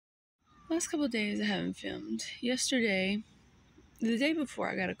Last couple of days I haven't filmed. Yesterday, the day before,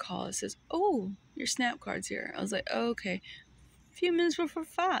 I got a call. It says, "Oh, your snap card's here." I was like, "Oh, okay." A few minutes before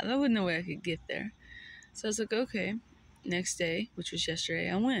 5. I wouldn't know way I could get there. So I was like, okay. Next day, which was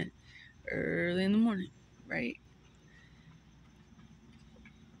yesterday, I went early in the morning, right?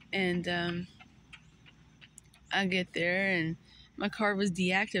 And I get there and my card was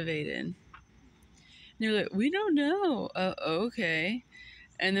deactivated. And they're like, "We don't know." Okay.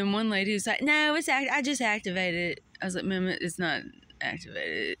 And then one lady was like, "No, I just activated it." I was like, "Ma'am, it's not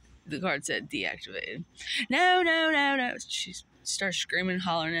activated. The card said deactivated." No. She starts screaming,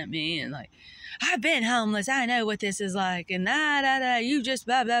 hollering at me, and like, "I've been homeless. I know what this is like." And you just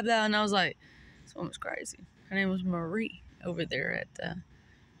blah, blah, blah. And I was like, this woman's crazy. Her name was Marie over there at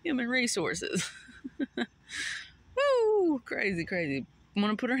Human Resources. Woo, crazy.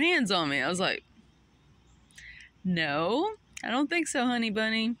 Want to put her hands on me. I was like, "No, I don't think so, honey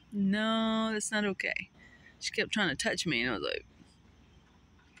bunny. No, that's not okay." She kept trying to touch me, and I was like,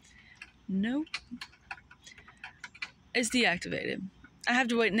 "Nope. It's deactivated. I have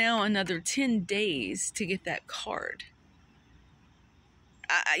to wait now another 10 days to get that card."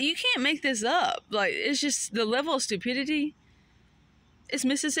 You can't make this up. Like, it's just the level of stupidity. It's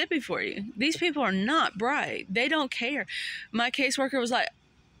Mississippi for you. These people are not bright. They don't care. My caseworker was like,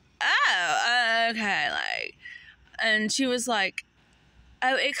 "Oh, okay." Like, and she was like,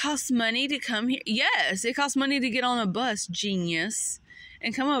 "Oh, it costs money to come here." Yes, it costs money to get on a bus, genius,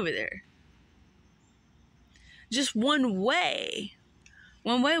 and come over there. Just one way.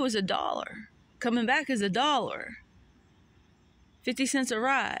 One way was $1. Coming back is $1. 50 cents a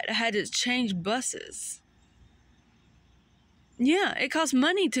ride. I had to change buses. Yeah, it costs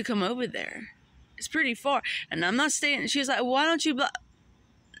money to come over there. It's pretty far. And I'm not staying. She was like, "Why don't you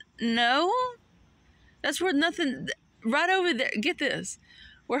No. That's where nothing. Right over there. Get this.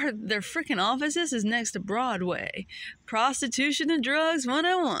 Where their freaking office is next to Broadway. Prostitution and drugs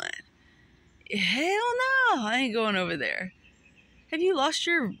 101. Hell no. I ain't going over there. Have you lost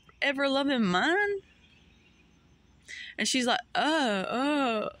your ever-loving mind?" And she's like,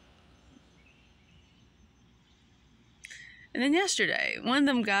 oh. And then yesterday, one of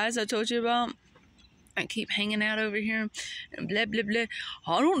them guys I told you about, I keep hanging out over here and blah, blah, blah.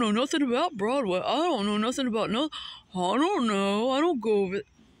 "I don't know nothing about Broadway. I don't know nothing about I don't know. I don't go over."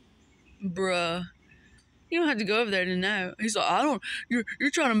 Bruh, you don't have to go over there to know. He's like, you're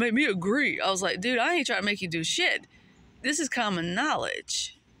trying to make me agree. I was like, dude, I ain't trying to make you do shit. This is common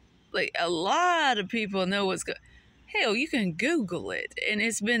knowledge. Like, a lot of people know what's going. Hell, you can Google it. And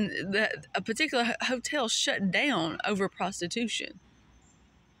it's been a particular hotel shut down over prostitution.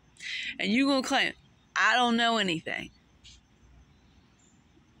 And you gonna claim, "I don't know anything."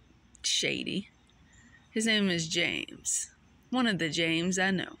 Shady. His name is James. One of the James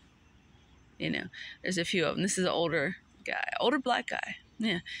I know. You know, there's a few of them. This is an older guy. Older black guy.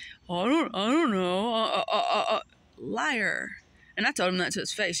 Yeah. I don't know. Liar. And I told him that to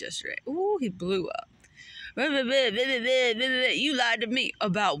his face yesterday. Ooh, he blew up. "You lied to me."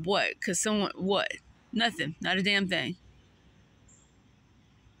 About what? Because someone, what? Nothing. Not a damn thing.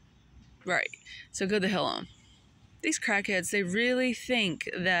 Right. So go the hell on. These crackheads, they really think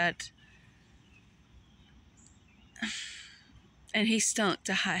that. And he stunk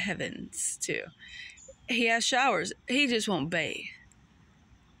to high heavens, too. He has showers. He just won't bathe.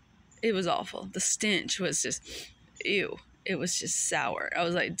 It was awful. The stench was just, ew. It was just sour. I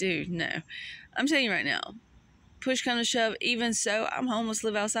was like, dude, no. I'm telling you right now, push come to shove, even so, I'm homeless,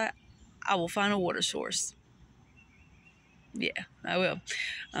 live outside, I will find a water source. Yeah, I will.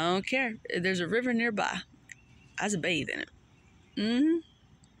 I don't care. There's a river nearby. I just bathe in it.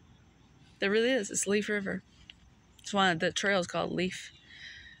 There really is. It's Leaf River. That's why the trail is called Leaf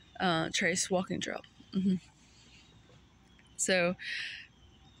Trace Walking Trail. So,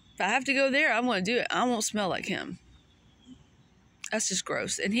 if I have to go there, I'm going to do it. I won't smell like him. That's just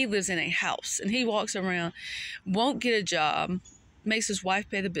gross. And he lives in a house. And he walks around, won't get a job, makes his wife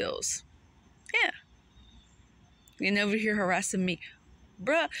pay the bills. Yeah. And over here harassing me.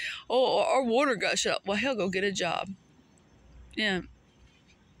 Bruh, our water got shut up. Well, hell, go get a job. Yeah.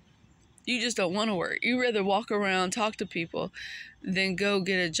 You just don't want to work. You rather walk around, talk to people, than go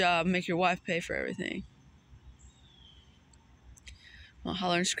get a job, make your wife pay for everything. Well,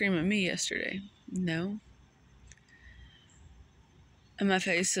 holler and scream at me yesterday. No. And my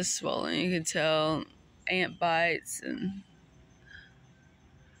face is swollen. You could tell ant bites and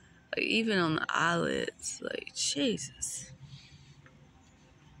like even on the eyelids. Like, Jesus.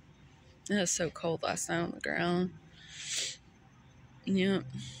 It was so cold last night on the ground. Yep.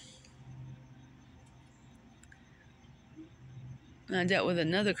 And I dealt with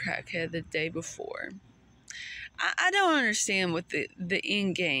another crackhead the day before. I don't understand what the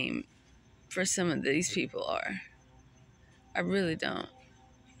end game for some of these people are. I really don't.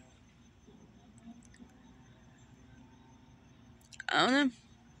 I don't know.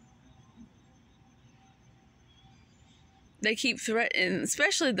 They keep threatening,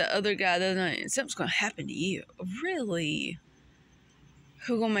 especially the other guy the other night. Something's going to happen to you. Really?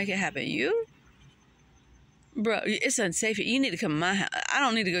 Who going to make it happen? You? Bro, it's unsafe. You need to come to my house. I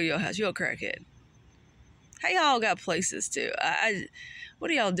don't need to go to your house. You're a crackhead. Hey, y'all got places too. What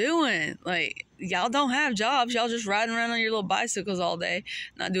are y'all doing? Like, y'all don't have jobs. Y'all just riding around on your little bicycles all day,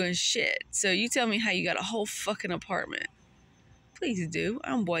 not doing shit. So you tell me how you got a whole fucking apartment. Please do.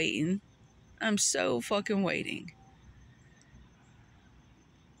 I'm waiting. I'm so fucking waiting.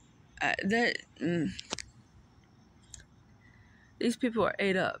 These people are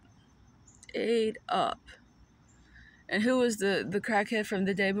ate up. Ate up. And who was the crackhead from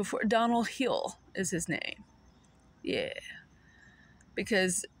the day before? Donald Hill is his name. Yeah.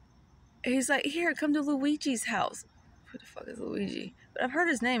 Because he's like, here, come to Luigi's house. Who the fuck is Luigi? But I've heard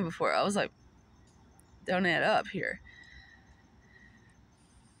his name before. I was like, don't add up here.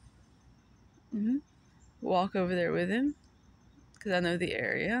 Walk over there with him. Because I know the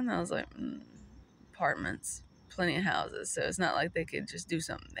area. And I was like, apartments. Plenty of houses. So it's not like they could just do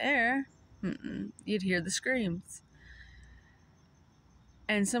something there. You'd hear the screams.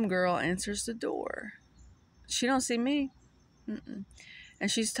 And some girl answers the door. She don't see me. And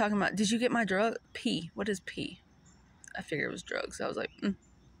she's talking about, did you get my drug? P. What is P? I figured it was drugs. So I was like,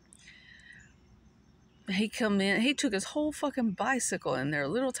 He come in. He took his whole fucking bicycle in their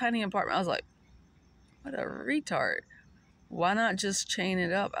little tiny apartment. I was like, what a retard. Why not just chain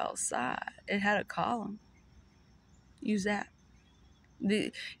it up outside? It had a column. Use that.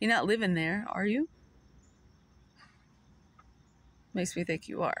 You're not living there, are you? Makes me think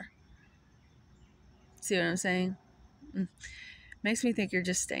you are. See what I'm saying? Makes me think you're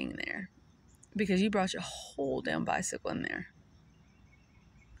just staying there. Because you brought your whole damn bicycle in there.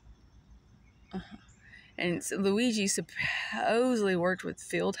 And so Luigi supposedly worked with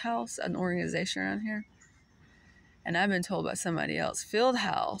Fieldhouse, an organization around here. And I've been told by somebody else,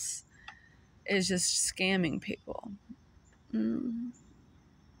 Fieldhouse is just scamming people.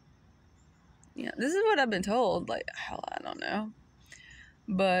 Yeah, this is what I've been told. Like, hell, I don't know.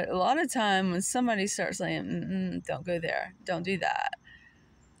 But a lot of time when somebody starts saying, don't go there, don't do that,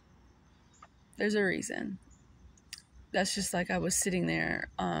 there's a reason. That's just like I was sitting there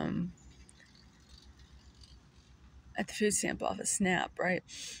at the food stamp office, SNAP, right?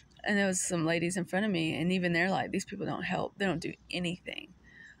 And there was some ladies in front of me, and even they're like, these people don't help. They don't do anything.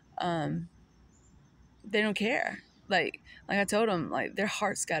 They don't care. Like I told them, like, their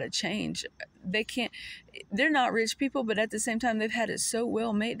heart's got to change. They can't, they're not rich people, but at the same time, they've had it so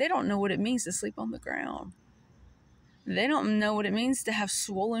well made. They don't know what it means to sleep on the ground. They don't know what it means to have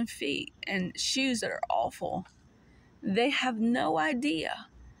swollen feet and shoes that are awful. They have no idea.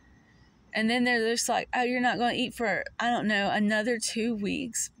 And then they're just like, oh, you're not going to eat for, I don't know, another 2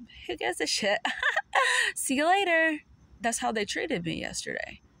 weeks. Who gives a shit? See you later. That's how they treated me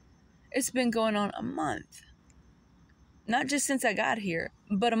yesterday. It's been going on a month. Not just since I got here,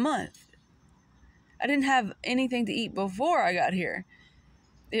 but a month. I didn't have anything to eat before I got here.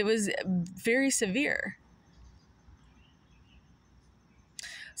 It was very severe.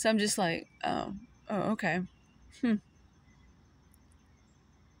 So I'm just like, oh, okay.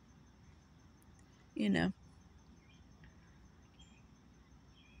 You know.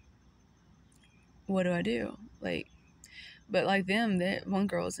 What do I do? Like, but like them, that one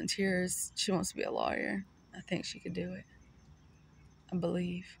girl is in tears. She wants to be a lawyer. I think she could do it. I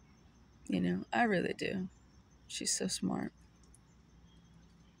believe. You know, I really do. She's so smart.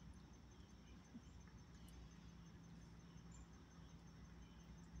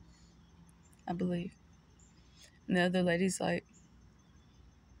 I believe. And the other lady's like,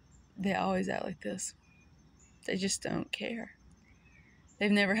 they always act like this. They just don't care.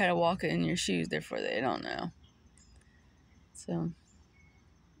 They've never had to walk in your shoes, therefore they don't know. So,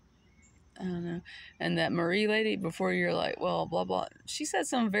 I don't know. And that Marie lady, before you're like, well, blah, blah, she said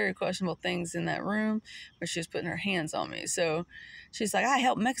some very questionable things in that room where she was putting her hands on me. So she's like, I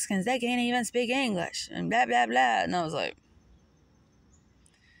help Mexicans. They can't even speak English and blah, blah, blah. And I was like,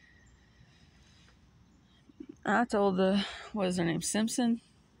 I told what is her name, Simpson?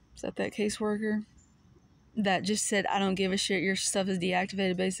 Is that caseworker? That just said, I don't give a shit, your stuff is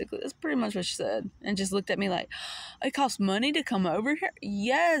deactivated, basically. That's pretty much what she said. And just looked at me like, it costs money to come over here?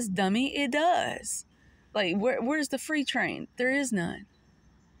 Yes, dummy, it does. Like, where's the free train? There is none.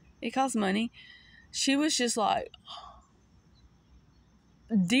 It costs money. She was just like,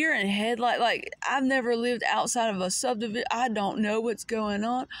 deer in headlight. Like, I've never lived outside of a subdivision. I don't know what's going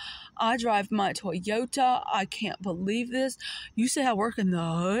on. I drive my Toyota. I can't believe this. You say I work in the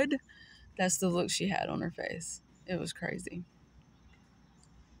hood? That's the look she had on her face. It was crazy.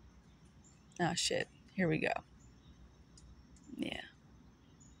 Ah, shit. Here we go. Yeah.